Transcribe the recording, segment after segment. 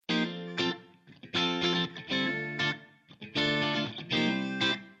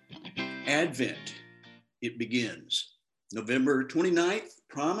Advent, it begins. November 29th,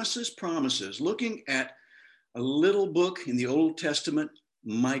 Promises, Promises, looking at a little book in the Old Testament,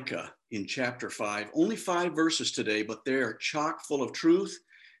 Micah in chapter 5. Only 5 verses today, but they are chock full of truth,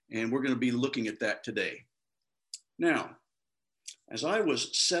 and we're going to be looking at that today. Now, as I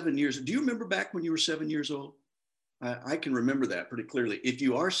was 7 years, do you remember back when you were 7 years old? I can remember that pretty clearly. If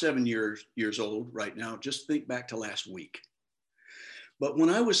you are 7 years old right now, just think back to last week. But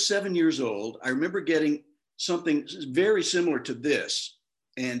when I was 7 years old, I remember getting something very similar to this,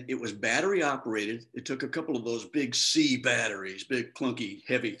 and it was battery operated. It took a couple of those big C batteries, big clunky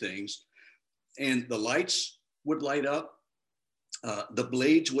heavy things, and the lights would light up. The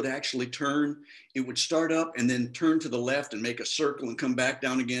blades would actually turn. It would start up and then turn to the left and make a circle and come back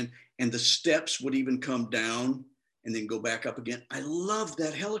down again. And the steps would even come down and then go back up again. I loved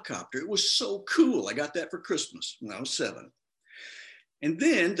that helicopter. It was so cool. I got that for Christmas when I was 7. And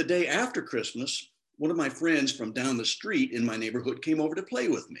then the day after Christmas, one of my friends from down the street in my neighborhood came over to play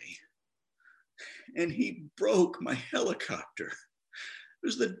with me. And he broke my helicopter. It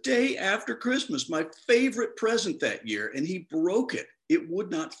was the day after Christmas, my favorite present that year, and he broke it. It would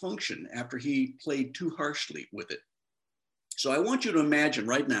not function after he played too harshly with it. So I want you to imagine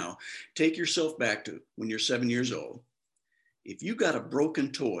right now, take yourself back to when you're 7 years old. If you got a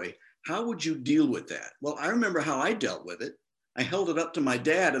broken toy, how would you deal with that? Well, I remember how I dealt with it. I held it up to my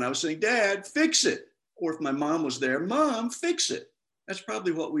dad and I was saying, "Dad, fix it." Or if my mom was there, "Mom, fix it." That's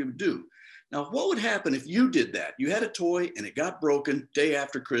probably what we would do. Now, what would happen if you did that? You had a toy and it got broken day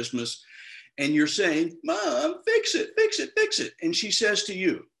after Christmas, and you're saying, "Mom, fix it, fix it, fix it." And she says to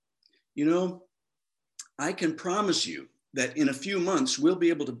you, "You know, I can promise you that in a few months, we'll be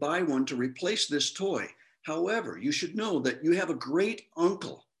able to buy one to replace this toy. However, you should know that you have a great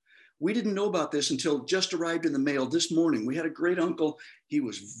uncle. We didn't know about this until just arrived in the mail this morning. We had a great uncle. He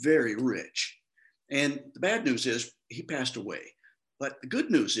was very rich. And the bad news is he passed away. But the good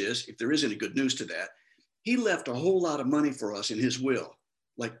news is, if there is any good news to that, he left a whole lot of money for us in his will,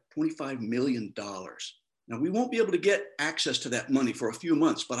 like $25 million. Now, we won't be able to get access to that money for a few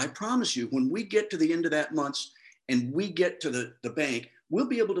months, but I promise you, when we get to the end of that month and we get to the bank, we'll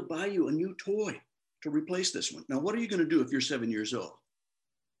be able to buy you a new toy to replace this one. Now, what are you going to do if you're 7 years old?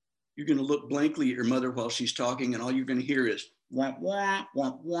 You're going to look blankly at your mother while she's talking, and all you're going to hear is wah, wah,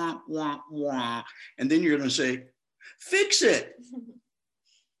 wah, wah, wah, wah. And then you're going to say, "Fix it."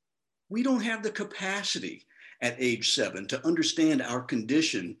 We don't have the capacity at age 7 to understand our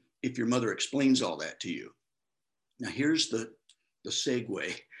condition if your mother explains all that to you. Now, here's the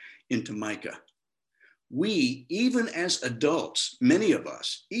segue into Micah. We, even as adults, many of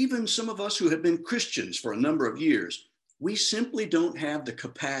us, even some of us who have been Christians for a number of years, we simply don't have the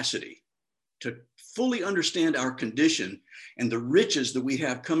capacity to fully understand our condition and the riches that we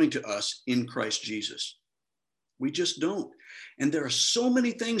have coming to us in Christ Jesus. We just don't. And there are so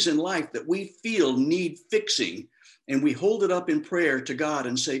many things in life that we feel need fixing, and we hold it up in prayer to God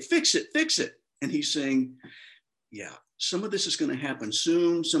and say, "Fix it, fix it." And he's saying, "Yeah, some of this is going to happen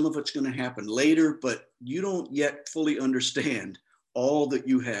soon. Some of it's going to happen later, but you don't yet fully understand all that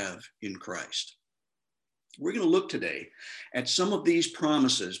you have in Christ." We're going to look today at some of these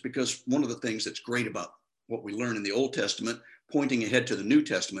promises, because one of the things that's great about what we learn in the Old Testament, pointing ahead to the New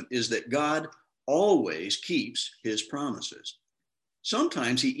Testament, is that God always keeps his promises.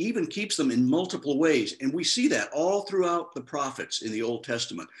 Sometimes he even keeps them in multiple ways, and we see that all throughout the prophets in the Old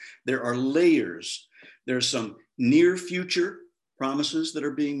Testament. There are layers. There's some near future promises that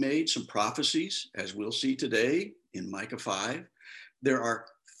are being made, some prophecies, as we'll see today in Micah 5. There are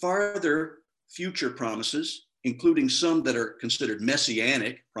farther future promises, including some that are considered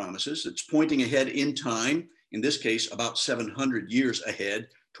messianic promises. It's pointing ahead in time, in this case, about 700 years ahead,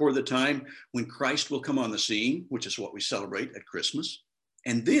 toward the time when Christ will come on the scene, which is what we celebrate at Christmas.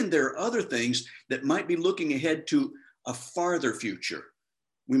 And then there are other things that might be looking ahead to a farther future.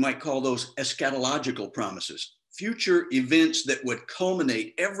 We might call those eschatological promises, future events that would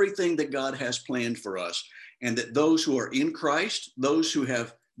culminate everything that God has planned for us, and that those who are in Christ, those who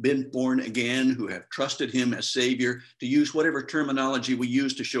have been born again, who have trusted him as Savior, to use whatever terminology we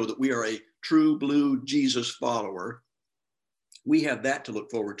use to show that we are a true blue Jesus follower, we have that to look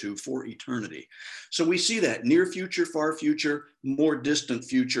forward to for eternity. So we see that near future, far future, more distant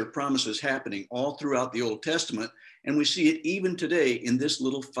future promises happening all throughout the Old Testament. And we see it even today in this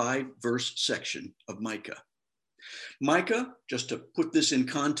little 5-verse section of Micah. Micah, just to put this in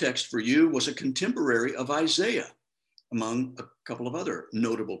context for you, was a contemporary of Isaiah, among a couple of other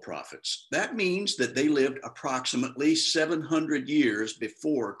notable prophets. That means that they lived approximately 700 years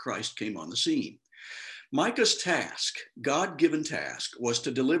before Christ came on the scene. Micah's task, God-given task, was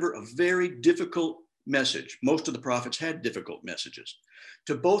to deliver a very difficult message. Most of the prophets had difficult messages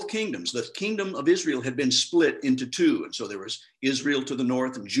to both kingdoms. The kingdom of Israel had been split into two. And so there was Israel to the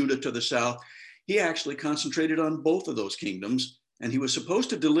north and Judah to the south. He actually concentrated on both of those kingdoms, and he was supposed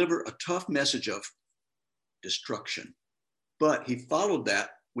to deliver a tough message of destruction. But he followed that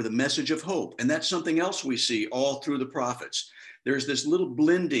with a message of hope. And that's something else we see all through the prophets. There's this little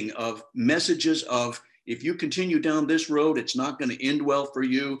blending of messages of, if you continue down this road, it's not going to end well for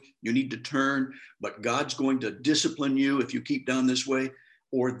you. You need to turn, but God's going to discipline you if you keep down this way,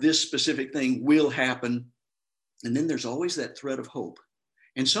 or this specific thing will happen. And then there's always that thread of hope.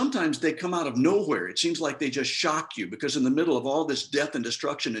 And sometimes they come out of nowhere. It seems like they just shock you, because in the middle of all this death and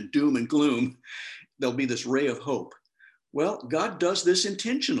destruction and doom and gloom, there'll be this ray of hope. Well, God does this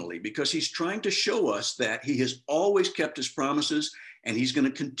intentionally because he's trying to show us that he has always kept his promises, and he's going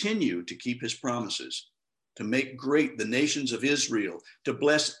to continue to keep his promises, to make great the nations of Israel, to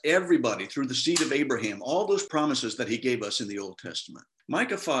bless everybody through the seed of Abraham, all those promises that he gave us in the Old Testament.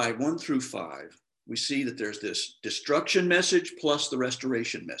 Micah 5, 1-5, we see that there's this destruction message plus the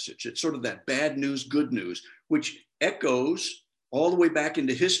restoration message. It's sort of that bad news, good news, which echoes all the way back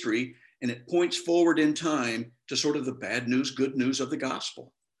into history, and it points forward in time to sort of the bad news, good news of the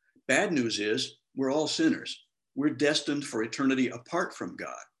gospel. Bad news is we're all sinners. We're destined for eternity apart from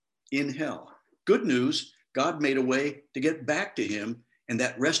God in hell. Good news, God made a way to get back to him, and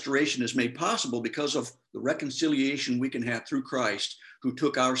that restoration is made possible because of the reconciliation we can have through Christ, who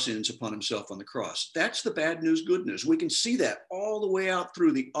took our sins upon himself on the cross. That's the bad news, good news. We can see that all the way out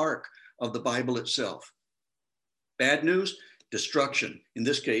through the arc of the Bible itself. Bad news, destruction, in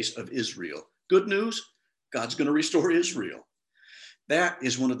this case of Israel. Good news, God's going to restore Israel. That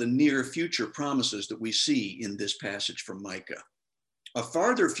is one of the near future promises that we see in this passage from Micah. A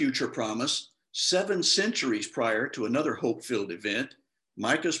farther future promise, 7 centuries prior to another hope-filled event,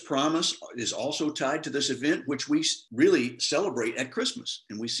 Micah's promise is also tied to this event, which we really celebrate at Christmas.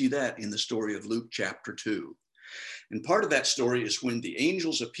 And we see that in the story of Luke chapter 2. And part of that story is when the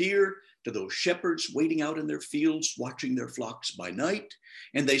angels appear to those shepherds waiting out in their fields, watching their flocks by night.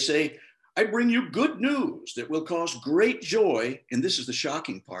 And they say, I bring you good news that will cause great joy. And this is the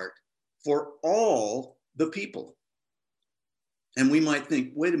shocking part, for all the people. And we might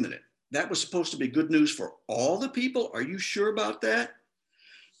think, wait a minute, that was supposed to be good news for all the people? Are you sure about that?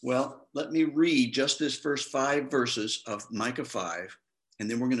 Well, let me read just this first 5 verses of Micah 5, and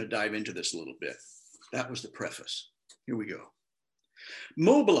then we're going to dive into this a little bit. That was the preface. Here we go.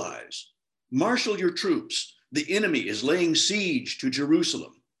 Mobilize, marshal your troops. The enemy is laying siege to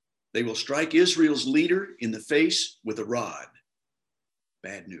Jerusalem. They will strike Israel's leader in the face with a rod.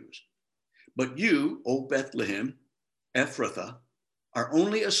 Bad news. But you, O Bethlehem, Ephrathah, are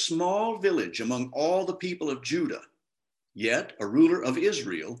only a small village among all the people of Judah, yet a ruler of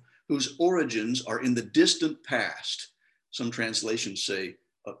Israel whose origins are in the distant past. Some translations say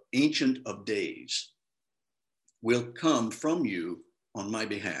ancient of days, will come from you on my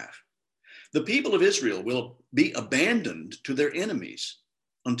behalf. The people of Israel will be abandoned to their enemies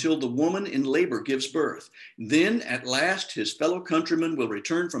until the woman in labor gives birth. Then at last his fellow countrymen will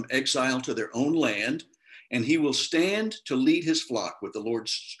return from exile to their own land, and he will stand to lead his flock with the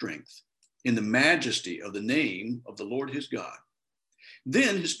Lord's strength in the majesty of the name of the Lord his God.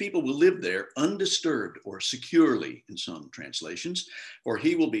 Then his people will live there undisturbed, or securely in some translations, for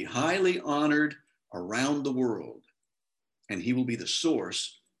he will be highly honored around the world, and he will be the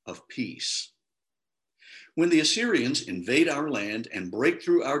source of peace. When the Assyrians invade our land and break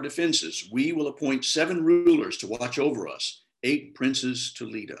through our defenses, we will appoint 7 rulers to watch over us, 8 princes to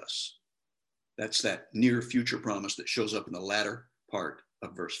lead us. That's that near future promise that shows up in the latter part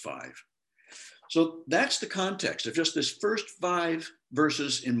of verse 5. So that's the context of just this first 5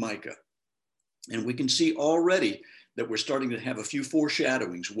 verses in Micah. And we can see already that we're starting to have a few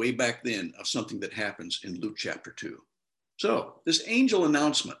foreshadowings way back then of something that happens in Luke chapter 2. So this angel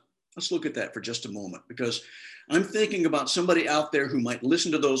announcement, let's look at that for just a moment, because I'm thinking about somebody out there who might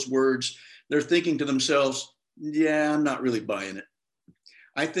listen to those words. They're thinking to themselves, yeah, I'm not really buying it.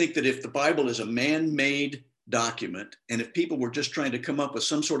 I think that if the Bible is a man-made document, and if people were just trying to come up with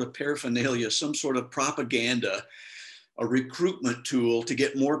some sort of paraphernalia, some sort of propaganda, a recruitment tool to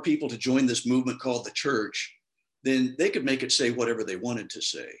get more people to join this movement called the church, then they could make it say whatever they wanted to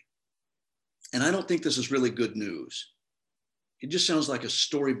say. And I don't think this is really good news. It just sounds like a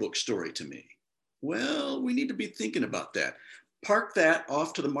storybook story to me. Well, we need to be thinking about that. Park that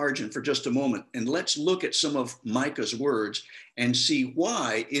off to the margin for just a moment, and let's look at some of Micah's words and see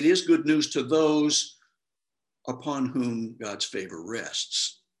why it is good news to those upon whom God's favor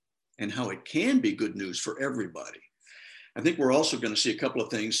rests. and how it can be good news for everybody. I think we're also going to see a couple of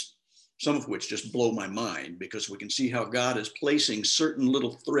things, some of which just blow my mind, because we can see how God is placing certain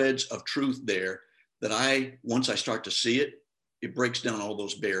little threads of truth there that once I start to see it, it breaks down all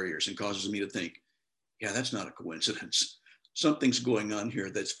those barriers and causes me to think, yeah, that's not a coincidence. Something's going on here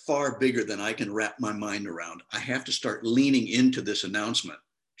that's far bigger than I can wrap my mind around. I have to start leaning into this announcement,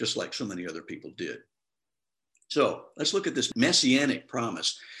 just like so many other people did. So let's look at this messianic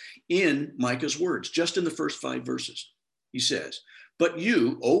promise in Micah's words, just in the first 5 verses. He says, "But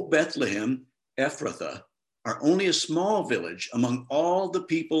you, O Bethlehem Ephrathah, are only a small village among all the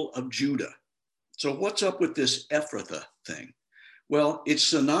people of Judah." So what's up with this Ephrathah thing? Well, it's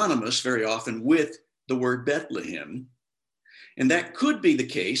synonymous very often with the word Bethlehem. And that could be the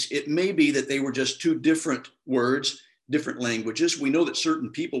case. It may be that they were just 2 different words, different languages. We know that certain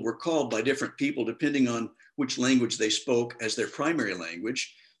people were called by different people depending on which language they spoke as their primary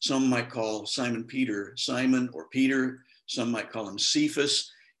language. Some might call Simon Peter Simon or Peter. Some might call him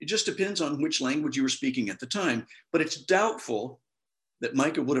Cephas. It just depends on which language you were speaking at the time. But it's doubtful that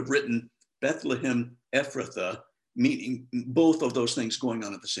Micah would have written Bethlehem Ephrathah, meaning both of those things going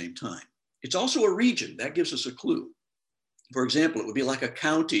on at the same time. It's also a region. That gives us a clue. For example, it would be like a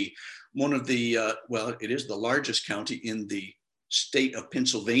county, one of the, it is the largest county in the state of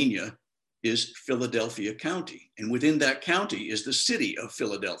Pennsylvania is Philadelphia County. And within that county is the city of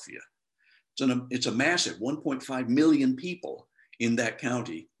Philadelphia. It's a massive 1.5 million people in that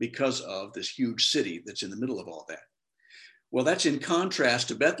county because of this huge city that's in the middle of all that. Well, that's in contrast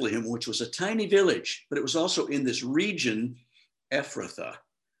to Bethlehem, which was a tiny village, but it was also in this region, Ephrathah.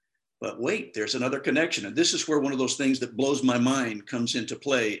 But wait, there's another connection. And this is where one of those things that blows my mind comes into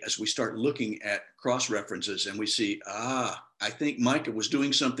play as we start looking at cross-references and we see, I think Micah was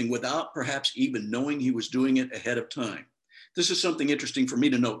doing something without perhaps even knowing he was doing it ahead of time. This is something interesting for me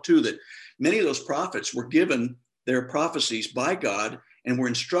to note too, that many of those prophets were given their prophecies by God and were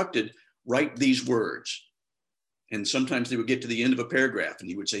instructed, write these words. And sometimes they would get to the end of a paragraph and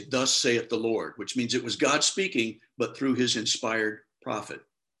he would say, "Thus saith the Lord," which means it was God speaking, but through his inspired prophet.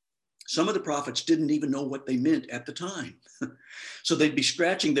 Some of the prophets didn't even know what they meant at the time. So they'd be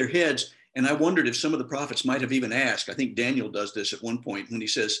scratching their heads. And I wondered if some of the prophets might have even asked. I think Daniel does this at one point when he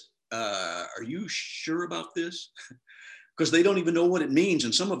says, "Are you sure about this?" Because they don't even know what it means.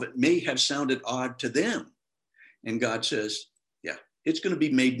 And some of it may have sounded odd to them. And God says, yeah, it's going to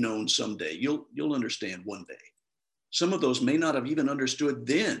be made known someday. You'll understand one day. Some of those may not have even understood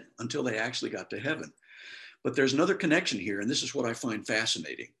then until they actually got to heaven. But there's another connection here. And this is what I find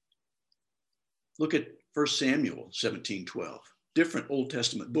fascinating. Look at 1 Samuel 17:12, different Old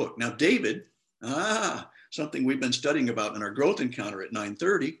Testament book. Now, David, something we've been studying about in our growth encounter at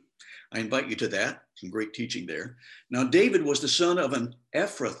 9:30. I invite you to that. Some great teaching there. Now, David was the son of an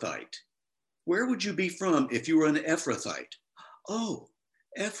Ephrathite. Where would you be from if you were an Ephrathite? Oh,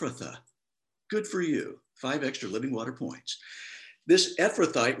 Ephrathah. Good for you. 5 extra living water points. This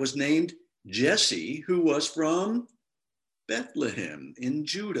Ephrathite was named Jesse, who was from Bethlehem in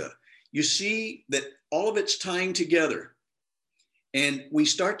Judah. You see that all of it's tying together. And we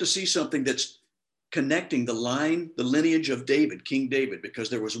start to see something that's connecting the lineage of David, King David, because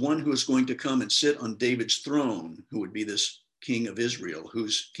there was one who was going to come and sit on David's throne, who would be this king of Israel,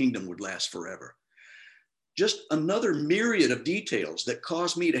 whose kingdom would last forever. Just another myriad of details that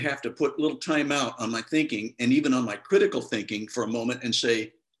caused me to have to put a little time out on my thinking and even on my critical thinking for a moment and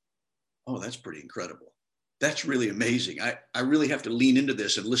say, oh, that's pretty incredible. That's really amazing. I really have to lean into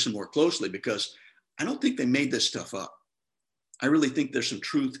this and listen more closely because I don't think they made this stuff up. I really think there's some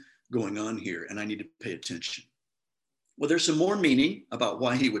truth going on here and I need to pay attention. Well, there's some more meaning about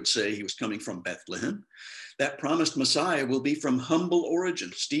why he would say he was coming from Bethlehem. That promised Messiah will be from humble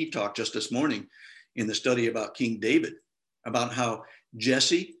origin. Steve talked just this morning in the study about King David, about how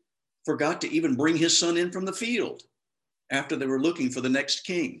Jesse forgot to even bring his son in from the field after they were looking for the next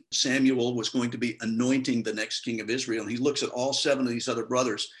king. Samuel was going to be anointing the next king of Israel. And he looks at all 7 of these other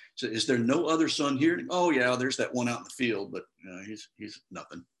brothers. So is there no other son here? Oh yeah, there's that one out in the field, but he's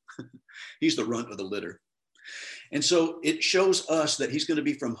nothing. He's the runt of the litter. And so it shows us that he's going to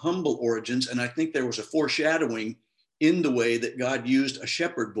be from humble origins. And I think there was a foreshadowing in the way that God used a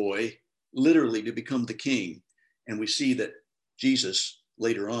shepherd boy literally to become the king. And we see that Jesus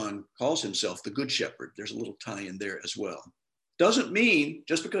later on calls himself the good shepherd. There's a little tie in there as well. Doesn't mean,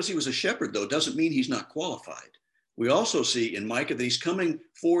 just because he was a shepherd though, doesn't mean he's not qualified. We also see in Micah that he's coming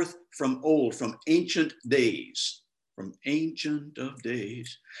forth from old, from ancient days, from ancient of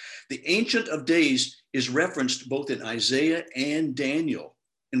days. The ancient of days is referenced both in Isaiah and Daniel.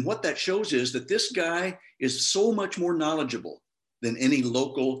 And what that shows is that this guy is so much more knowledgeable than any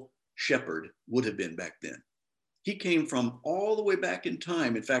local shepherd would have been back then. He came from all the way back in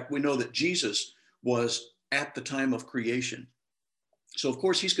time. In fact, we know that Jesus was at the time of creation. So of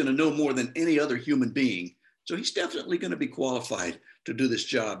course, he's going to know more than any other human being. So he's definitely going to be qualified to do this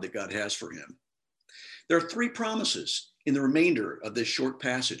job that God has for him. There are three promises in the remainder of this short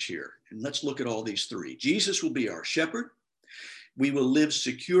passage here. And let's look at all these three. Jesus will be our shepherd. We will live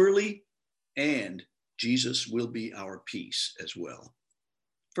securely, and Jesus will be our peace as well.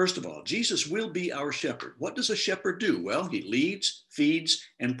 First of all, Jesus will be our shepherd. What does a shepherd do? Well, he leads, feeds,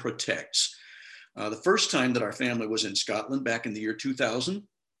 and protects. The first time that our family was in Scotland back in the year 2000,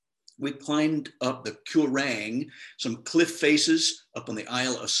 we climbed up the Currang, some cliff faces up on the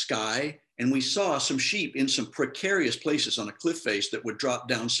Isle of Skye, and we saw some sheep in some precarious places on a cliff face that would drop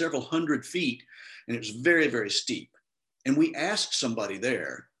down several hundred feet, and it was very, very steep. And we asked somebody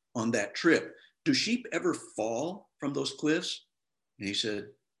there on that trip, do sheep ever fall from those cliffs? And he said,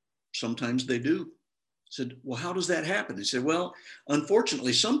 sometimes they do. I said, well, how does that happen? He said, well,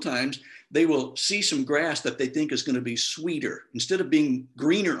 unfortunately, sometimes they will see some grass that they think is going to be sweeter. Instead of being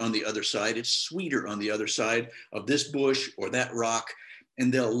greener on the other side, it's sweeter on the other side of this bush or that rock.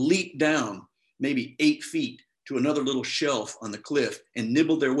 And they'll leap down maybe 8 feet to another little shelf on the cliff and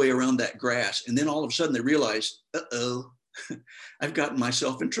nibble their way around that grass. And then all of a sudden they realize, uh-oh, I've gotten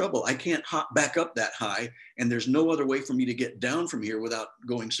myself in trouble. I can't hop back up that high, and there's no other way for me to get down from here without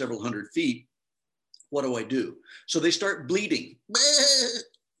going several hundred feet. What do I do? So they start bleating.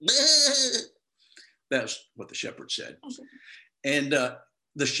 That's what the shepherd said. And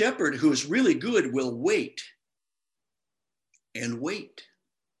the shepherd, who is really good, will wait and wait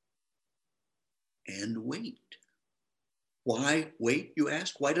and wait. Why wait, you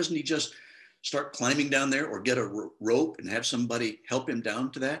ask? Why doesn't he just start climbing down there or get a rope and have somebody help him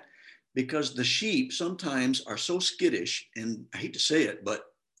down to that? Because the sheep sometimes are so skittish, and I hate to say it, but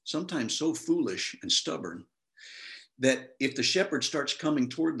sometimes so foolish and stubborn, that if the shepherd starts coming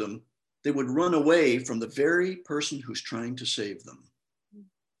toward them, they would run away from the very person who's trying to save them,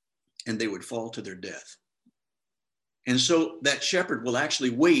 and they would fall to their death. And so that shepherd will actually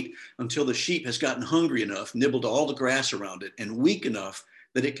wait until the sheep has gotten hungry enough, nibbled all the grass around it, and weak enough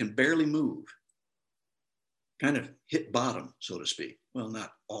that it can barely move, kind of hit bottom, so to speak. Well,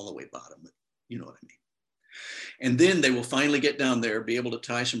 not all the way bottom, but you know what I mean. And then they will finally get down there, be able to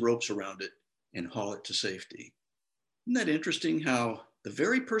tie some ropes around it and haul it to safety. Isn't that interesting how the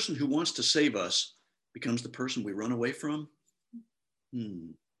very person who wants to save us becomes the person we run away from?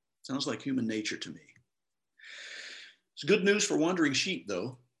 Sounds like human nature to me. It's good news for wandering sheep,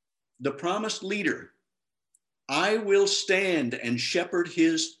 though. The promised leader, I will stand and shepherd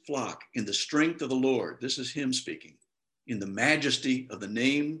his flock in the strength of the Lord. This is him speaking. In the majesty of the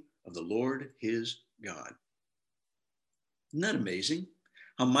name of the Lord his God. Isn't that amazing?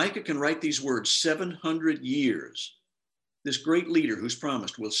 How Micah can write these words 700 years. This great leader who's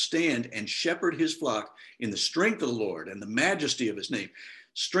promised will stand and shepherd his flock in the strength of the Lord and the majesty of his name.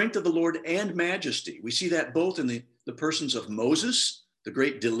 Strength of the Lord and majesty. We see that both in the persons of Moses, the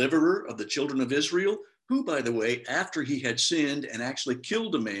great deliverer of the children of Israel, who, by the way, after he had sinned and actually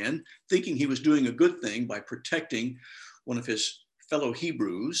killed a man, thinking he was doing a good thing by protecting one of his fellow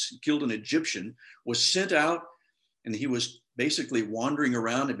Hebrews, killed an Egyptian, was sent out, and he was basically wandering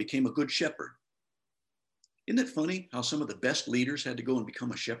around and became a good shepherd. Isn't it funny how some of the best leaders had to go and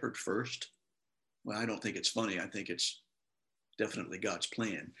become a shepherd first? Well, I don't think it's funny. I think it's definitely God's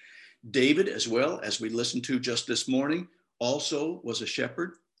plan. David, as well, as we listened to just this morning, also was a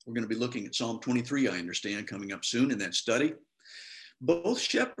shepherd. We're going to be looking at Psalm 23, I understand, coming up soon in that study. Both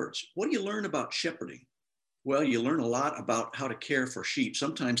shepherds. What do you learn about shepherding? Well, you learn a lot about how to care for sheep,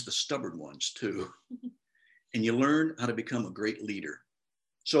 sometimes the stubborn ones too. And you learn how to become a great leader.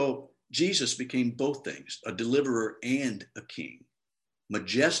 So Jesus became both things, a deliverer and a king,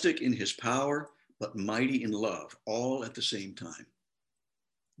 majestic in his power, but mighty in love, all at the same time.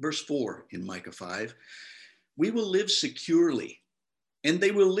 Verse 4 in Micah 5, we will live securely, and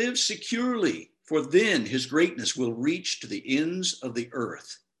they will live securely, for then his greatness will reach to the ends of the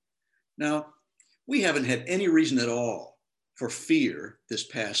earth. Now, we haven't had any reason at all for fear this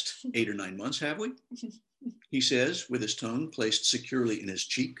past 8 or 9 months, have we? He says, with his tongue placed securely in his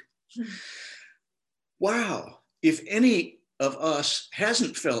cheek. Wow, if any of us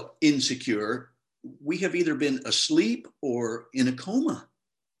hasn't felt insecure, we have either been asleep or in a coma.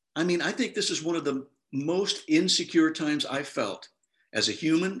 I mean, I think this is one of the most insecure times I've felt as a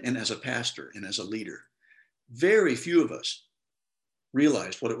human and as a pastor and as a leader. Very few of us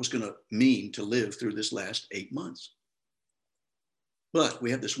realized what it was going to mean to live through this last 8 months. But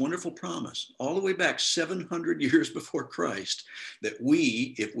we have this wonderful promise all the way back 700 years before Christ that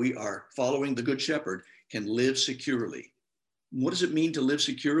we, if we are following the Good Shepherd, can live securely. What does it mean to live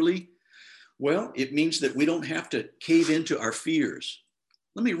securely? Well, it means that we don't have to cave into our fears.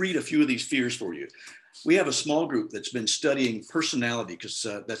 Let me read a few of these fears for you. We have a small group that's been studying personality because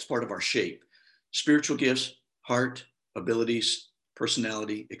that's part of our shape. Spiritual gifts, heart, abilities,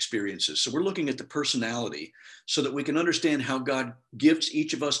 personality, experiences. So we're looking at the personality so that we can understand how God gifts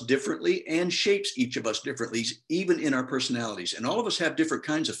each of us differently and shapes each of us differently, even in our personalities. And all of us have different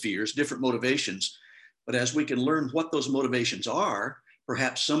kinds of fears, different motivations. But as we can learn what those motivations are,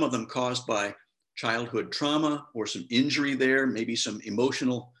 perhaps some of them caused by childhood trauma or some injury there, maybe some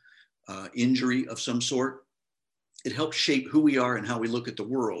emotional injury of some sort, it helps shape who we are and how we look at the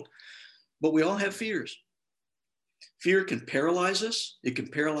world. But we all have fears. Fear can paralyze us. It can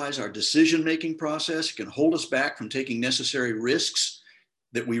paralyze our decision-making process. It can hold us back from taking necessary risks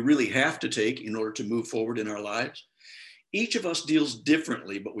that we really have to take in order to move forward in our lives. Each of us deals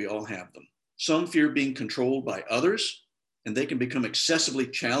differently, but we all have them. Some fear being controlled by others, and they can become excessively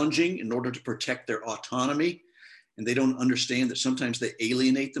challenging in order to protect their autonomy. And they don't understand that sometimes they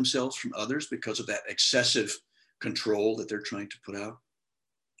alienate themselves from others because of that excessive control that they're trying to put out.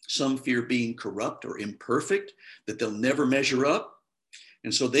 Some fear being corrupt or imperfect, that they'll never measure up.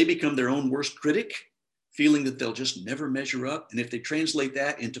 And so they become their own worst critic, feeling that they'll just never measure up. And if they translate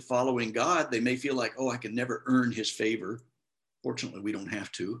that into following God, they may feel like, oh, I can never earn his favor. Fortunately, we don't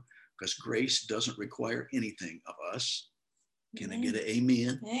have to, because grace doesn't require anything of us. Can I get an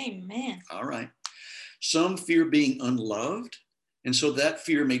amen? Amen. All right. Some fear being unloved. And so that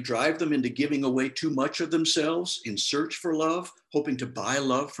fear may drive them into giving away too much of themselves in search for love, hoping to buy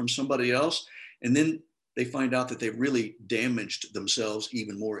love from somebody else. And then they find out that they've really damaged themselves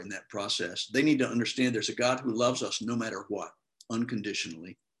even more in that process. They need to understand there's a God who loves us no matter what,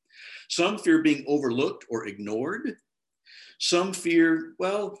 unconditionally. Some fear being overlooked or ignored. Some fear,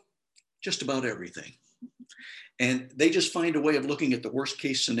 well, just about everything. And they just find a way of looking at the worst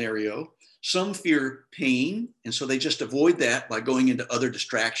case scenario. Some fear pain, and so they just avoid that by going into other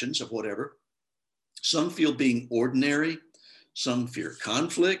distractions of whatever. Some feel being ordinary. Some fear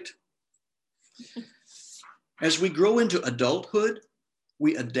conflict. As we grow into adulthood,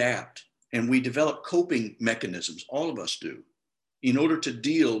 we adapt and we develop coping mechanisms, all of us do, in order to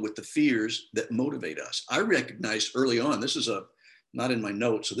deal with the fears that motivate us. I recognized early on, this is not in my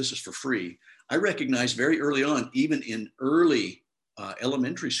notes, so this is for free. I recognized very early on, even in early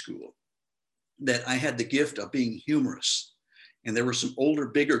elementary school, that I had the gift of being humorous. And there were some older,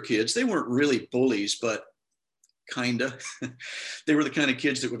 bigger kids. They weren't really bullies, but kinda. They were the kind of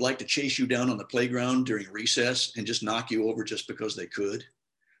kids that would like to chase you down on the playground during recess and just knock you over just because they could.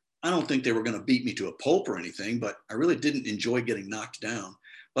 I don't think they were going to beat me to a pulp or anything, but I really didn't enjoy getting knocked down.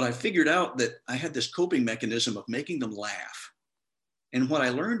 But I figured out that I had this coping mechanism of making them laugh. And what I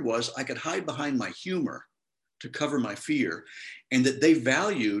learned was I could hide behind my humor to cover my fear, and that they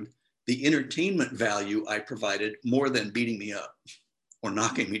valued the entertainment value I provided more than beating me up or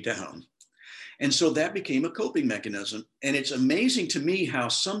knocking me down. And so that became a coping mechanism. And it's amazing to me how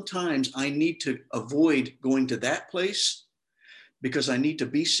sometimes I need to avoid going to that place because I need to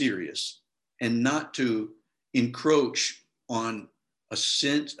be serious and not to encroach on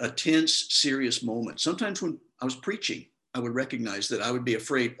a tense, serious moment. Sometimes when I was preaching, I would recognize that I would be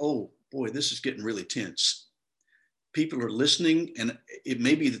afraid, oh boy, this is getting really tense. People are listening, and it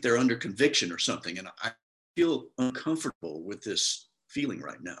may be that they're under conviction or something, and I feel uncomfortable with this feeling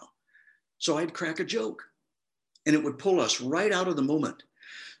right now. So I'd crack a joke, and it would pull us right out of the moment.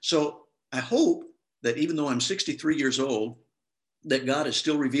 So I hope that even though I'm 63 years old, that God is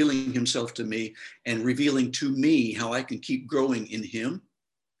still revealing himself to me and revealing to me how I can keep growing in him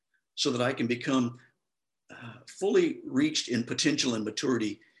so that I can become fully reached in potential and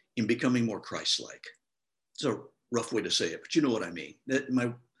maturity in becoming more Christ-like. It's a rough way to say it, but you know what I mean. That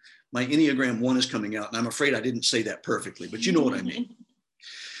my Enneagram 1 is coming out, and I'm afraid I didn't say that perfectly, but you know what I mean.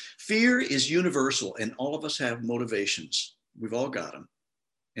 Fear is universal, and all of us have motivations. We've all got them.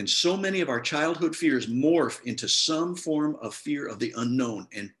 And so many of our childhood fears morph into some form of fear of the unknown.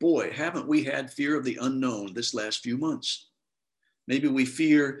 And boy, haven't we had fear of the unknown this last few months. Maybe we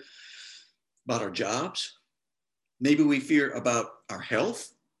fear about our jobs. Maybe we fear about our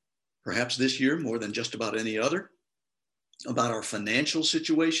health, perhaps this year more than just about any other, about our financial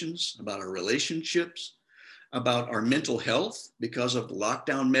situations, about our relationships, about our mental health because of the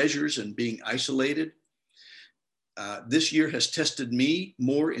lockdown measures and being isolated. This year has tested me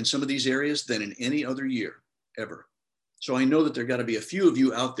more in some of these areas than in any other year ever. So I know that there got to be a few of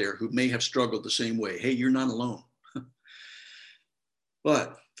you out there who may have struggled the same way. Hey, you're not alone.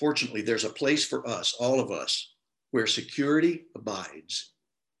 But fortunately, there's a place for us, all of us, where security abides.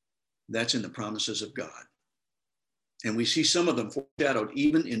 That's in the promises of God. And we see some of them foreshadowed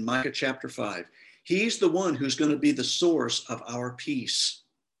even in Micah chapter 5. He's the one who's going to be the source of our peace.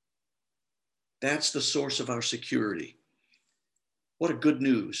 That's the source of our security. What a good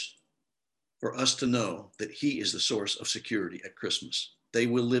news for us to know that he is the source of security at Christmas. They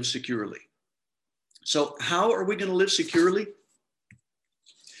will live securely. So how are we going to live securely?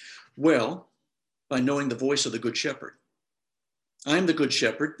 Well, by knowing the voice of the Good Shepherd. I'm the Good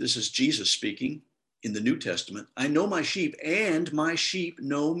Shepherd. This is Jesus speaking in the New Testament. I know my sheep and my sheep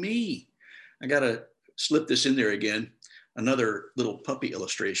know me. I got to slip this in there again, another little puppy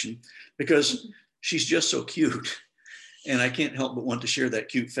illustration, because she's just so cute. And I can't help but want to share that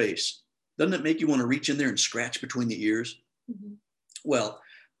cute face. Doesn't it make you want to reach in there and scratch between the ears? Mm-hmm. Well,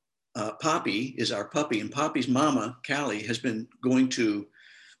 Poppy is our puppy, and Poppy's mama, Callie, has been going to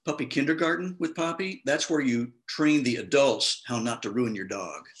puppy kindergarten with Poppy. That's where you train the adults how not to ruin your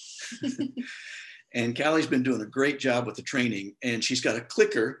dog. And Callie's been doing a great job with the training, and she's got a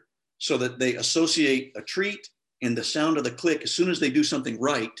clicker so that they associate a treat and the sound of the click as soon as they do something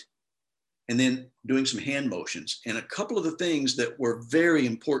right, and then doing some hand motions. And a couple of the things that were very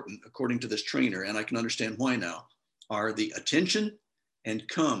important, according to this trainer, and I can understand why now, are the attention and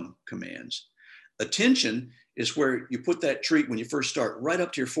come commands. Attention is where you put that treat when you first start right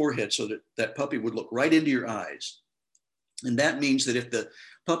up to your forehead so that that puppy would look right into your eyes. And that means that if the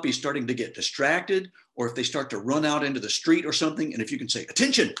puppy is starting to get distracted, or if they start to run out into the street or something, and if you can say,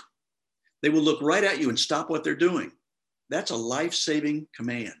 attention, they will look right at you and stop what they're doing. That's a life-saving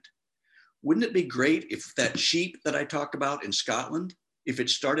command. Wouldn't it be great if that sheep that I talked about in Scotland, if it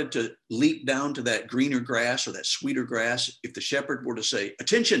started to leap down to that greener grass or that sweeter grass, if the shepherd were to say,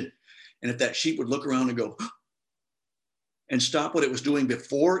 attention, and if that sheep would look around and go, and stop what it was doing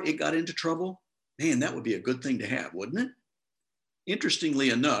before it got into trouble, man, that would be a good thing to have, wouldn't it?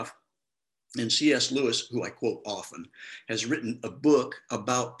 Interestingly enough, and C.S. Lewis, who I quote often, has written a book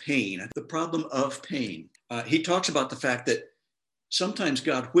about pain, The Problem of Pain. He talks about the fact that sometimes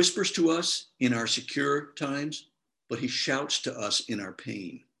God whispers to us in our secure times, but he shouts to us in our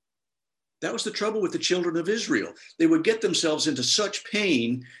pain. That was the trouble with the children of Israel. They would get themselves into such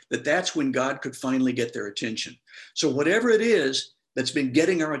pain that that's when God could finally get their attention. So whatever it is that's been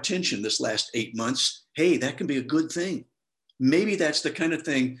getting our attention this last 8 months, hey, that can be a good thing. Maybe that's the kind of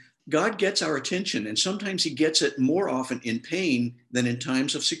thing God gets our attention, and sometimes he gets it more often in pain than in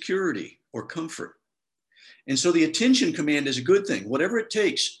times of security or comfort. And so the attention command is a good thing. Whatever it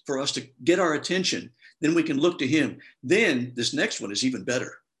takes for us to get our attention, then we can look to him. Then this next one is even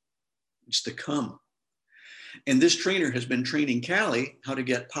better. It's the come. And this trainer has been training Callie how to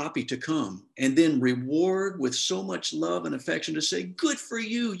get Poppy to come and then reward with so much love and affection to say, good for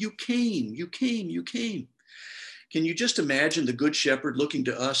you. You came, you came, you came. Can you just imagine the Good Shepherd looking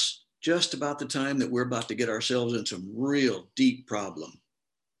to us just about the time that we're about to get ourselves in some real deep problem,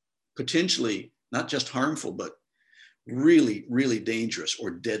 potentially not just harmful, but really, really dangerous or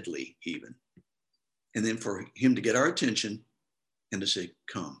deadly even. And then for him to get our attention and to say,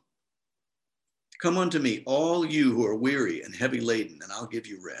 come. Come unto me, all you who are weary and heavy laden, and I'll give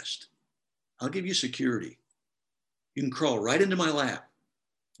you rest. I'll give you security. You can crawl right into my lap.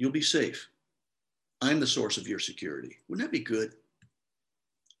 You'll be safe. I'm the source of your security. Wouldn't that be good?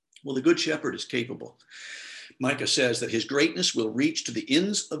 Well, the Good Shepherd is capable. Micah says that his greatness will reach to the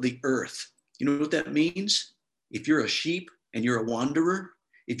ends of the earth. You know what that means? If you're a sheep and you're a wanderer,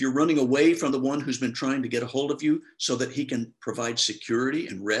 if you're running away from the one who's been trying to get a hold of you so that he can provide security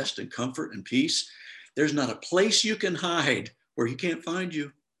and rest and comfort and peace, there's not a place you can hide where he can't find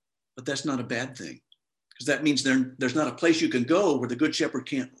you. But that's not a bad thing, because that means there's not a place you can go where the Good Shepherd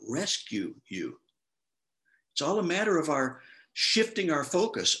can't rescue you. It's all a matter of our shifting our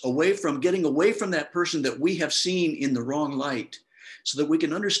focus getting away from that person that we have seen in the wrong light, so that we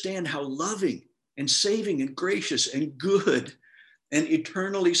can understand how loving and saving and gracious and good and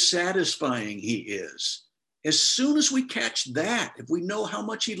eternally satisfying he is. As soon as we catch that, if we know how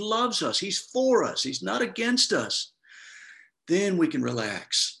much he loves us, he's for us, he's not against us, then we can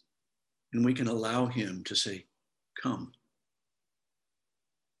relax and we can allow him to say, come.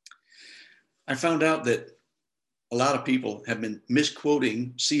 I found out that a lot of people have been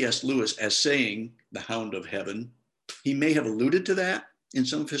misquoting C.S. Lewis as saying the hound of heaven. He may have alluded to that in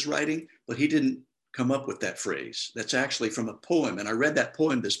some of his writing, but he didn't come up with that phrase. That's actually from a poem. And I read that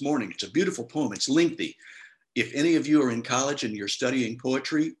poem this morning. It's a beautiful poem. It's lengthy. If any of you are in college and you're studying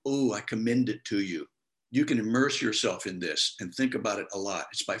poetry, I commend it to you. You can immerse yourself in this and think about it a lot.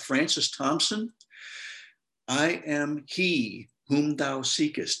 It's by Francis Thompson. I am he whom thou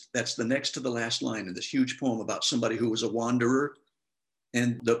seekest. That's the next to the last line in this huge poem about somebody who was a wanderer.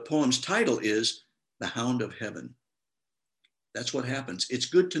 And the poem's title is The Hound of Heaven. That's what happens. It's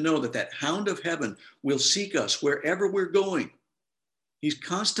good to know that that hound of heaven will seek us wherever we're going. He's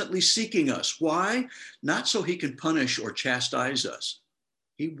constantly seeking us. Why? Not so he can punish or chastise us.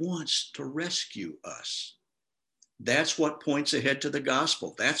 He wants to rescue us. That's what points ahead to the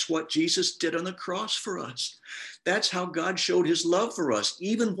gospel. That's what Jesus did on the cross for us. That's how God showed his love for us.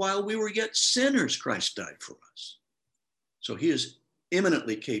 Even while we were yet sinners, Christ died for us. So he is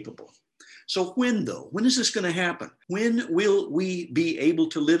eminently capable. So when, though? When is this going to happen? When will we be able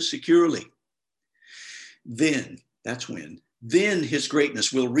to live securely? Then, that's when. Then his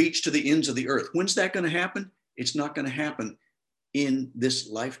greatness will reach to the ends of the earth. When's that going to happen? It's not going to happen in this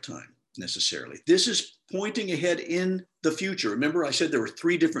lifetime necessarily. This is pointing ahead in the future. Remember, I said there were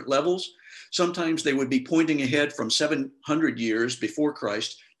 3 different levels. Sometimes they would be pointing ahead from 700 years before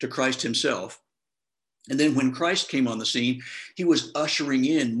Christ to Christ himself. And then when Christ came on the scene, he was ushering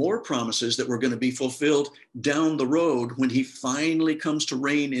in more promises that were going to be fulfilled down the road when he finally comes to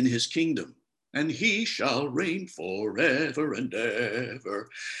reign in his kingdom. And he shall reign forever and ever.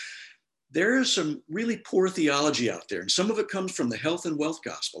 There is some really poor theology out there, and some of it comes from the health and wealth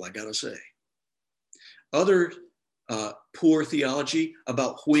gospel, I got to say. Other poor theology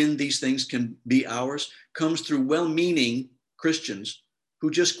about when these things can be ours comes through well-meaning Christians who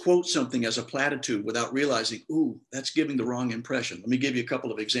just quote something as a platitude without realizing, ooh, that's giving the wrong impression. Let me give you a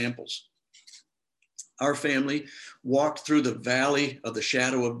couple of examples. Our family walked through the valley of the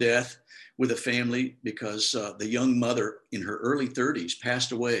shadow of death with a family because the young mother in her early 30s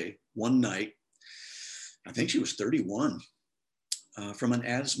passed away one night. I think she was 31 from an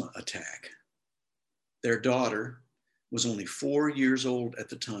asthma attack. Their daughter was only 4 years old at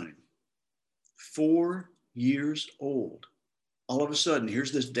the time. 4 years old. All of a sudden,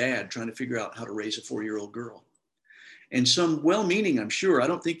 here's this dad trying to figure out how to raise a 4-year-old girl. And some well-meaning, I'm sure, I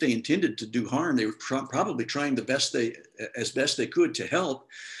don't think they intended to do harm. They were probably trying as best they could to help.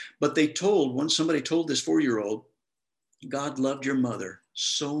 But somebody told this 4-year-old, God loved your mother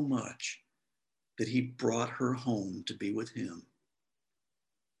so much that he brought her home to be with him.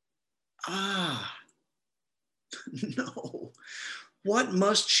 No. What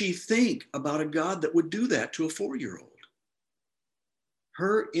must she think about a God that would do that to a 4-year-old?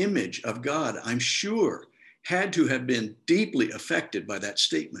 Her image of God, I'm sure, had to have been deeply affected by that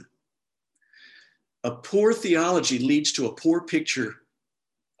statement. A poor theology leads to a poor picture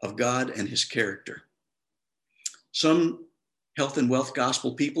of God and his character. Some health and wealth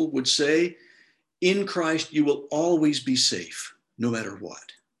gospel people would say, in Christ, you will always be safe, no matter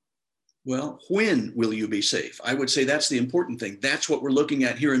what. Well, when will you be safe? I would say that's the important thing. That's what we're looking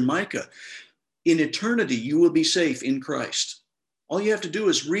at here in Micah. In eternity, you will be safe in Christ. All you have to do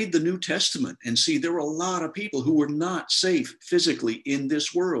is read the New Testament and see there were a lot of people who were not safe physically in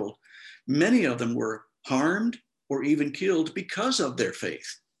this world. Many of them were harmed or even killed because of their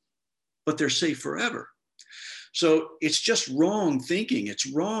faith, but they're safe forever. So it's just wrong thinking,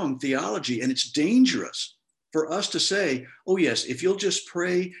 it's wrong theology, and it's dangerous for us to say, oh yes, if you'll just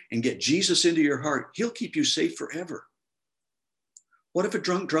pray and get Jesus into your heart, he'll keep you safe forever. What if a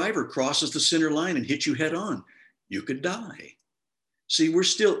drunk driver crosses the center line and hits you head on? You could die. See, we're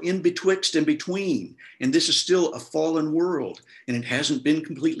still in betwixt and between, and this is still a fallen world, and it hasn't been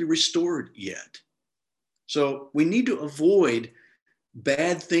completely restored yet. So we need to avoid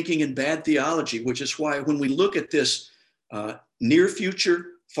bad thinking and bad theology, which is why when we look at this near future,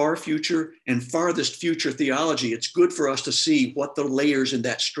 far future, and farthest future theology, it's good for us to see what the layers in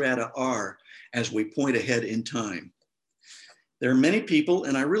that strata are as we point ahead in time. There are many people,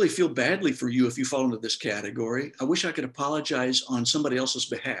 and I really feel badly for you if you fall into this category. I wish I could apologize on somebody else's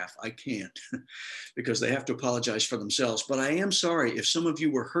behalf. I can't because they have to apologize for themselves. But I am sorry if some of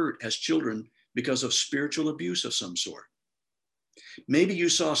you were hurt as children because of spiritual abuse of some sort. Maybe you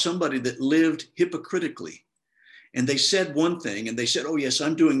saw somebody that lived hypocritically and they said one thing and they said, oh yes,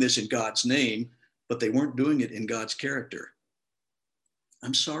 I'm doing this in God's name, but they weren't doing it in God's character.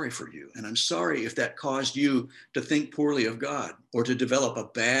 I'm sorry for you. And I'm sorry if that caused you to think poorly of God or to develop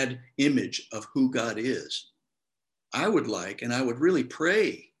a bad image of who God is. I would like, and I would really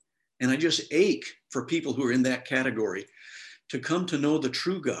pray, and I just ache for people who are in that category to come to know the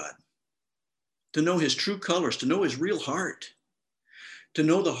true God, to know his true colors, to know his real heart, to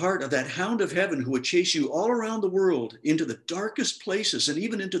know the heart of that hound of heaven who would chase you all around the world into the darkest places and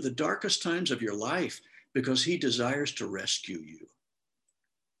even into the darkest times of your life because he desires to rescue you.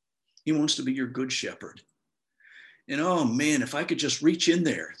 He wants to be your good shepherd. And oh man, if I could just reach in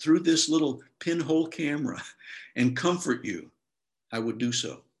there through this little pinhole camera and comfort you I would do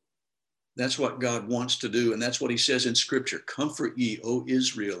so. That's what God wants to do. And that's what he says in scripture. Comfort ye, O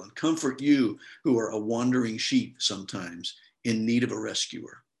Israel, and comfort you who are a wandering sheep sometimes in need of a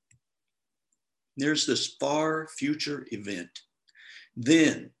rescuer. There's this far future event.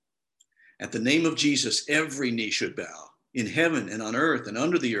 Then, at the name of Jesus, every knee should bow in heaven and on earth and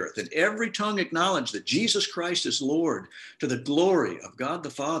under the earth, and every tongue acknowledge that Jesus Christ is Lord, to the glory of God the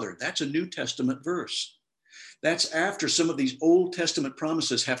Father. That's a New Testament verse. That's after some of these Old Testament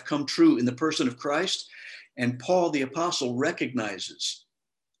promises have come true in the person of Christ. And Paul the apostle recognizes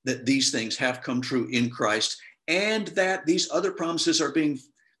that these things have come true in Christ, and that these other promises are being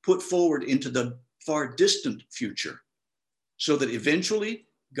put forward into the far distant future, so that eventually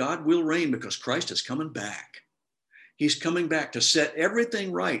God will reign, because Christ is coming back. He's coming back to set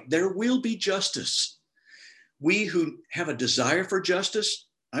everything right. There will be justice. We who have a desire for justice,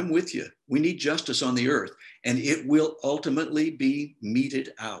 I'm with you. We need justice on the earth, and it will ultimately be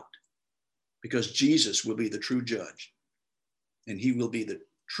meted out, because Jesus will be the true judge, and he will be the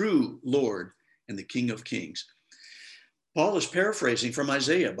true Lord and the King of Kings. Paul is paraphrasing from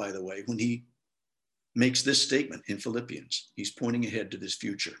Isaiah, by the way, when he makes this statement in Philippians. He's pointing ahead to this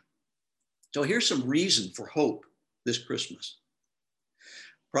future. So here's some reason for hope this Christmas.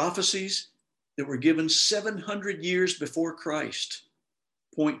 Prophecies that were given 700 years before Christ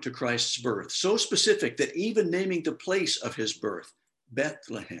point to Christ's birth, so specific that even naming the place of his birth,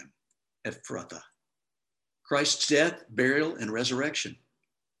 Bethlehem, Ephrathah, Christ's death, burial, and resurrection,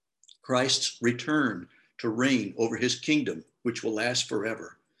 Christ's return to reign over his kingdom, which will last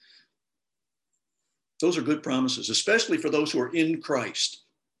forever. Those are good promises, especially for those who are in Christ,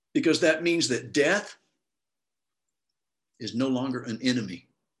 because that means that death is no longer an enemy.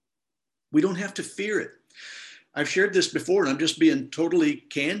 We don't have to fear it. I've shared this before, and I'm just being totally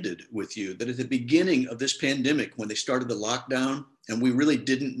candid with you, that at the beginning of this pandemic, when they started the lockdown, and we really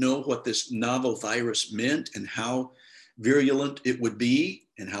didn't know what this novel virus meant and how virulent it would be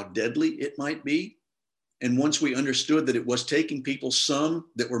and how deadly it might be. And once we understood that it was taking people, some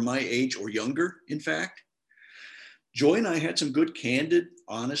that were my age or younger, in fact, Joy and I had some good, candid,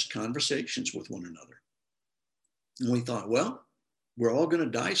 honest conversations with one another. And we thought, well, we're all going to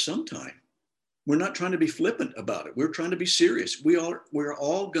die sometime. We're not trying to be flippant about it. We're trying to be serious. We're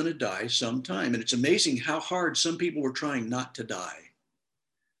all going to die sometime. And it's amazing how hard some people were trying not to die.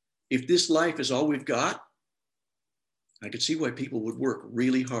 If this life is all we've got, I could see why people would work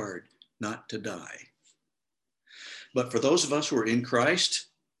really hard not to die. But for those of us who are in Christ,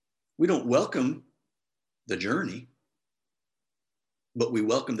 we don't welcome the journey, but we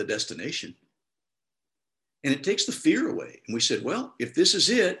welcome the destination. And it takes the fear away. And we said, well, if this is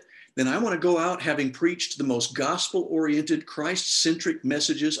it, then I want to go out having preached the most gospel-oriented, Christ-centric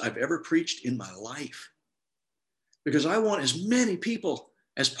messages I've ever preached in my life. Because I want as many people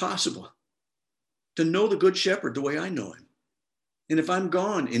as possible to know the Good Shepherd the way I know him. And if I'm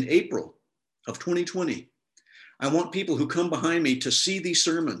gone in April of 2020, I want people who come behind me to see these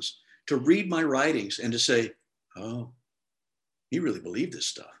sermons, to read my writings, and to say, oh, he really believed this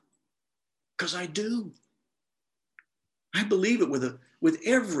stuff. Because I do. I believe it with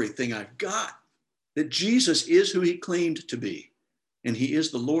everything I've got, that Jesus is who he claimed to be. And he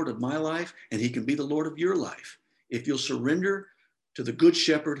is the Lord of my life, and he can be the Lord of your life if you'll surrender to the Good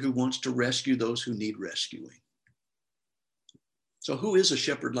Shepherd who wants to rescue those who need rescuing. So who is a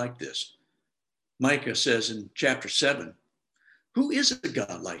shepherd like this? Micah says in chapter 7, who is a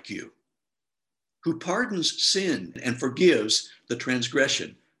God like you, who pardons sin and forgives the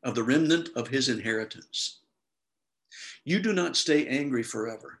transgression of the remnant of his inheritance? You do not stay angry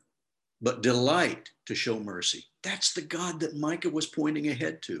forever, but delight to show mercy. That's the God that Micah was pointing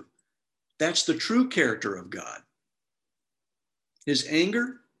ahead to. That's the true character of God. His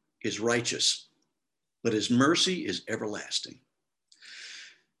anger is righteous, but his mercy is everlasting.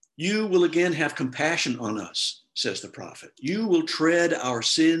 You will again have compassion on us, says the prophet. You will tread our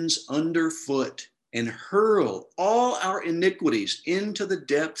sins underfoot and hurl all our iniquities into the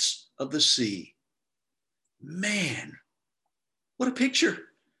depths of the sea. Man, what a picture.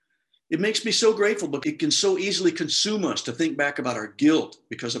 It makes me so grateful, but it can so easily consume us to think back about our guilt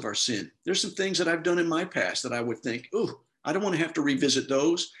because of our sin. There's some things that I've done in my past that I would think, oh, I don't want to have to revisit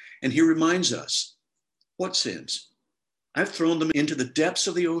those. And he reminds us, what sins? I've thrown them into the depths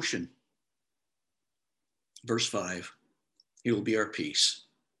of the ocean. Verse 5, he will be our peace.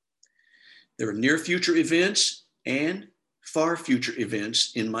 There are near future events and far future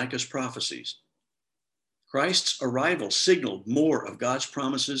events in Micah's prophecies. Christ's arrival signaled more of God's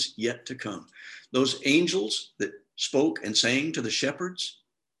promises yet to come. Those angels that spoke and sang to the shepherds,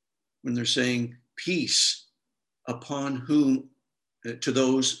 when they're saying, peace upon whom to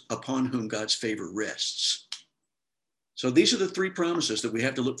those upon whom God's favor rests. So these are the three promises that we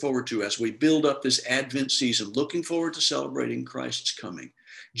have to look forward to as we build up this Advent season, looking forward to celebrating Christ's coming.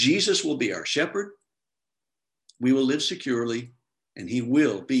 Jesus will be our shepherd. We will live securely, and he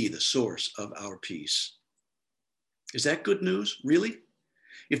will be the source of our peace. Is that good news, really?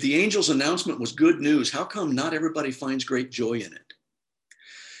 If the angel's announcement was good news, how come not everybody finds great joy in it?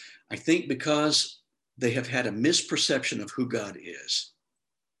 I think because they have had a misperception of who God is.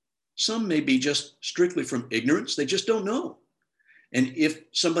 Some may be just strictly from ignorance. They just don't know. And if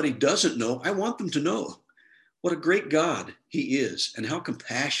somebody doesn't know, I want them to know what a great God he is and how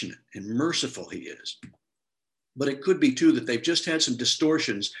compassionate and merciful he is. But it could be too that they've just had some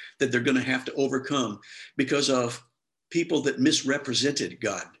distortions that they're going to have to overcome because of people that misrepresented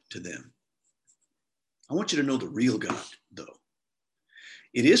God to them. I want you to know the real God, though.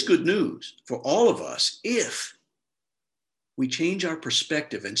 It is good news for all of us if we change our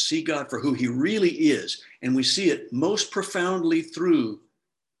perspective and see God for who he really is, and we see it most profoundly through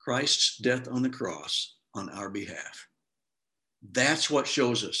Christ's death on the cross on our behalf. That's what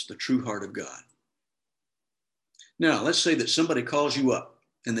shows us the true heart of God. Now, let's say that somebody calls you up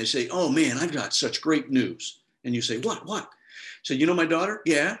and they say, oh man, I've got such great news. And you say, what? So, you know my daughter?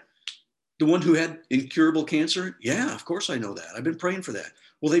 Yeah. The one who had incurable cancer? Yeah, of course I know that. I've been praying for that.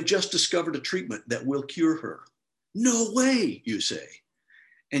 Well, they've just discovered a treatment that will cure her. No way, you say.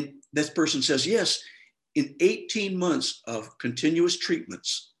 And that person says, yes, in 18 months of continuous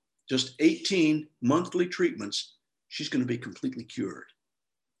treatments, just 18 monthly treatments, she's going to be completely cured.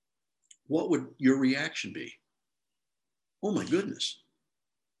 What would your reaction be? Oh my goodness.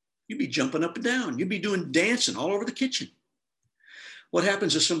 You'd be jumping up and down. You'd be doing dancing all over the kitchen. What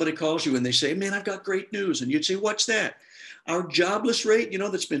happens if somebody calls you and they say, man, I've got great news. And you'd say, what's that? Our jobless rate,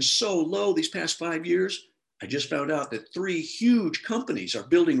 that's been so low these past 5 years. I just found out that 3 huge companies are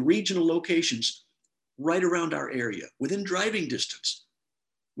building regional locations right around our area within driving distance.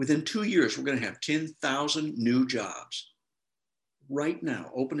 Within 2 years, we're going to have 10,000 new jobs right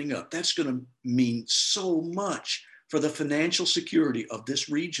now opening up. That's going to mean so much for the financial security of this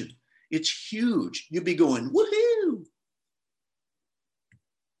region. It's huge. You'd be going, woohoo!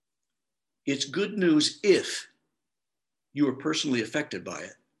 It's good news if you are personally affected by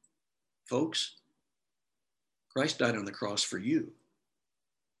it. Folks, Christ died on the cross for you,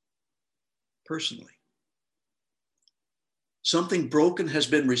 personally. Something broken has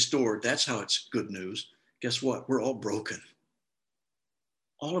been restored. That's how it's good news. Guess what? We're all broken.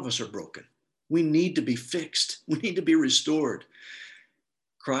 All of us are broken. We need to be fixed. We need to be restored.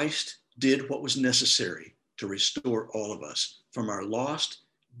 Christ did what was necessary to restore all of us from our lost,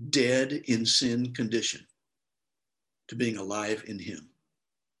 dead in sin condition to being alive in him.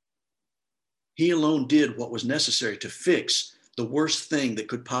 He alone did what was necessary to fix the worst thing that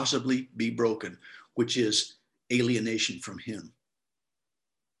could possibly be broken, which is alienation from him.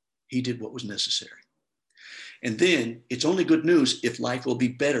 He did what was necessary. And then it's only good news if life will be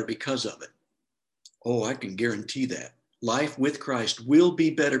better because of it. Oh, I can guarantee that. Life with Christ will be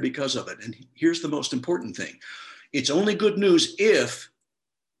better because of it. And here's the most important thing. It's only good news if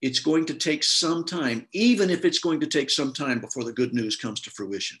it's going to take some time, even if it's going to take some time before the good news comes to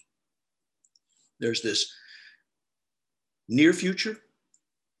fruition. There's this near future,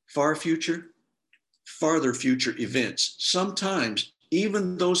 far future, farther future events. Sometimes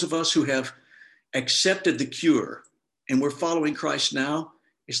even those of us who have accepted the cure and we're following Christ now,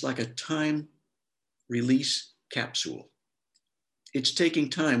 it's like a time release capsule. It's taking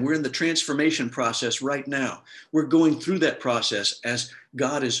time. We're in the transformation process right now. We're going through that process as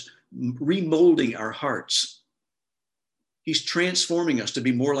God is remolding our hearts. He's transforming us to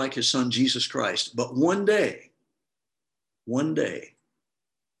be more like his son, Jesus Christ. But one day, we'll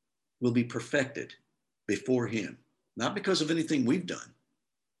be perfected before him, not because of anything we've done,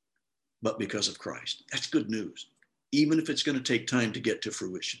 but because of Christ. That's good news, even if it's going to take time to get to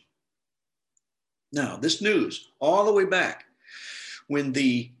fruition. Now, this news, all the way back when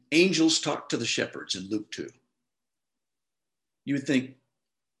the angels talked to the shepherds in Luke 2, you would think,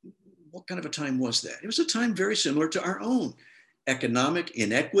 what kind of a time was that? It was a time very similar to our own. Economic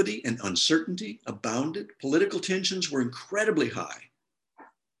inequity and uncertainty abounded. Political tensions were incredibly high.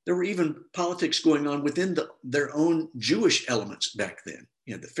 There were even politics going on within their own Jewish elements back then.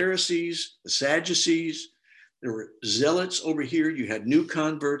 You had the Pharisees, the Sadducees, there were zealots over here. You had new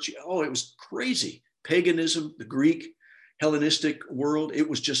converts. Oh, it was crazy. Paganism, the Greek, Hellenistic world, it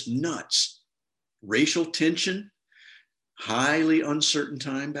was just nuts. Racial tension, highly uncertain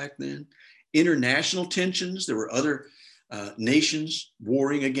time back then. International tensions, there were other nations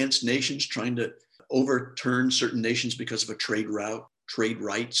warring against nations, trying to overturn certain nations because of a trade route. trade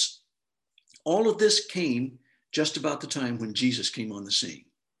rights. All of this came just about the time when Jesus came on the scene.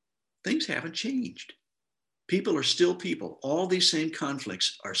 Things haven't changed. People are still people. All these same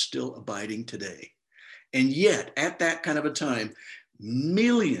conflicts are still abiding today. And yet, at that kind of a time,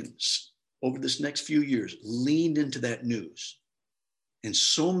 millions over this next few years leaned into that news. And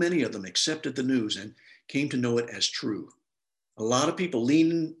so many of them accepted the news and came to know it as true. A lot of people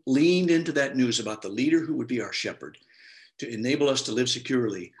leaned into that news about the leader who would be our shepherd to enable us to live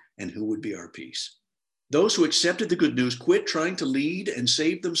securely and who would be our peace. Those who accepted the good news quit trying to lead and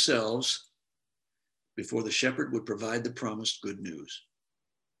save themselves before the shepherd would provide the promised good news.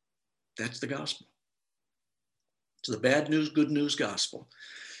 That's the gospel. It's the bad news, good news gospel.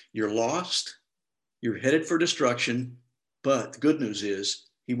 You're lost, you're headed for destruction, but the good news is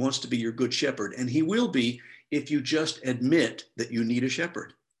he wants to be your good shepherd, and he will be if you just admit that you need a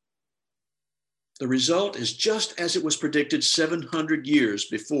shepherd. The result is just as it was predicted 700 years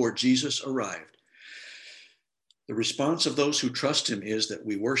before Jesus arrived. The response of those who trust him is that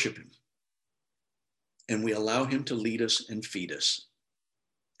we worship him and we allow him to lead us and feed us.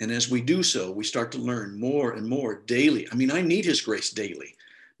 And as we do so, we start to learn more and more daily. I mean, I need his grace daily,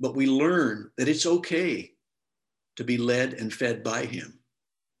 but we learn that it's okay to be led and fed by him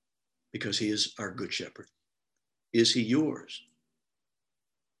because he is our good shepherd. Is he yours?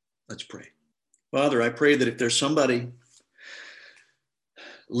 Let's pray. Father, I pray that if there's somebody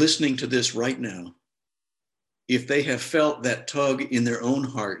listening to this right now, if they have felt that tug in their own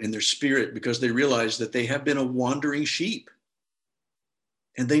heart, in their spirit, because they realize that they have been a wandering sheep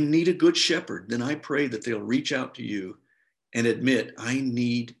and they need a good shepherd, then I pray that they'll reach out to you and admit, I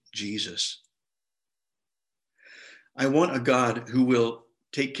need Jesus. I want a God who will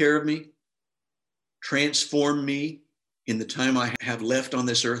take care of me, transform me in the time I have left on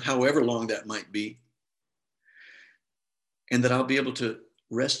this earth, however long that might be, and that I'll be able to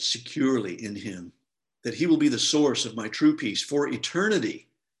rest securely in him, that he will be the source of my true peace for eternity,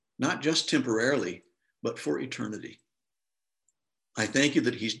 not just temporarily, but for eternity. I thank you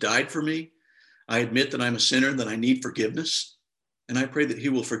that he's died for me. I admit that I'm a sinner, that I need forgiveness, and I pray that he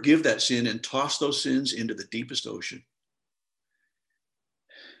will forgive that sin and toss those sins into the deepest ocean.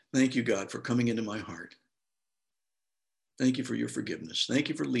 Thank you, God, for coming into my heart. Thank you for your forgiveness. Thank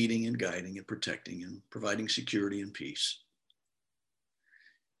you for leading and guiding and protecting and providing security and peace.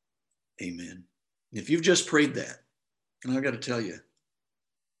 Amen. If you've just prayed that, and I've got to tell you,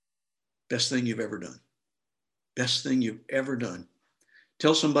 best thing you've ever done. Best thing you've ever done.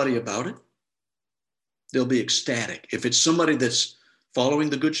 Tell somebody about it. They'll be ecstatic. If it's somebody that's following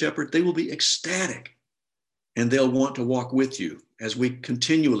the Good Shepherd, they will be ecstatic. And they'll want to walk with you as we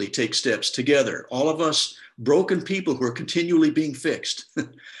continually take steps together. All of us broken people who are continually being fixed.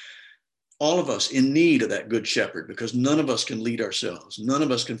 All of us in need of that good shepherd, because none of us can lead ourselves. None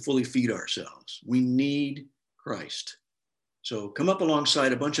of us can fully feed ourselves. We need Christ. So come up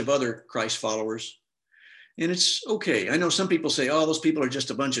alongside a bunch of other Christ followers. And it's okay. I know some people say, oh, those people are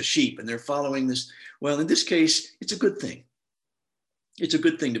just a bunch of sheep and they're following this. Well, in this case, it's a good thing. It's a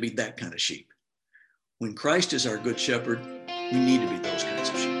good thing to be that kind of sheep. When Christ is our good shepherd, we need to be those kinds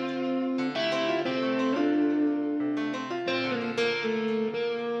of sheep.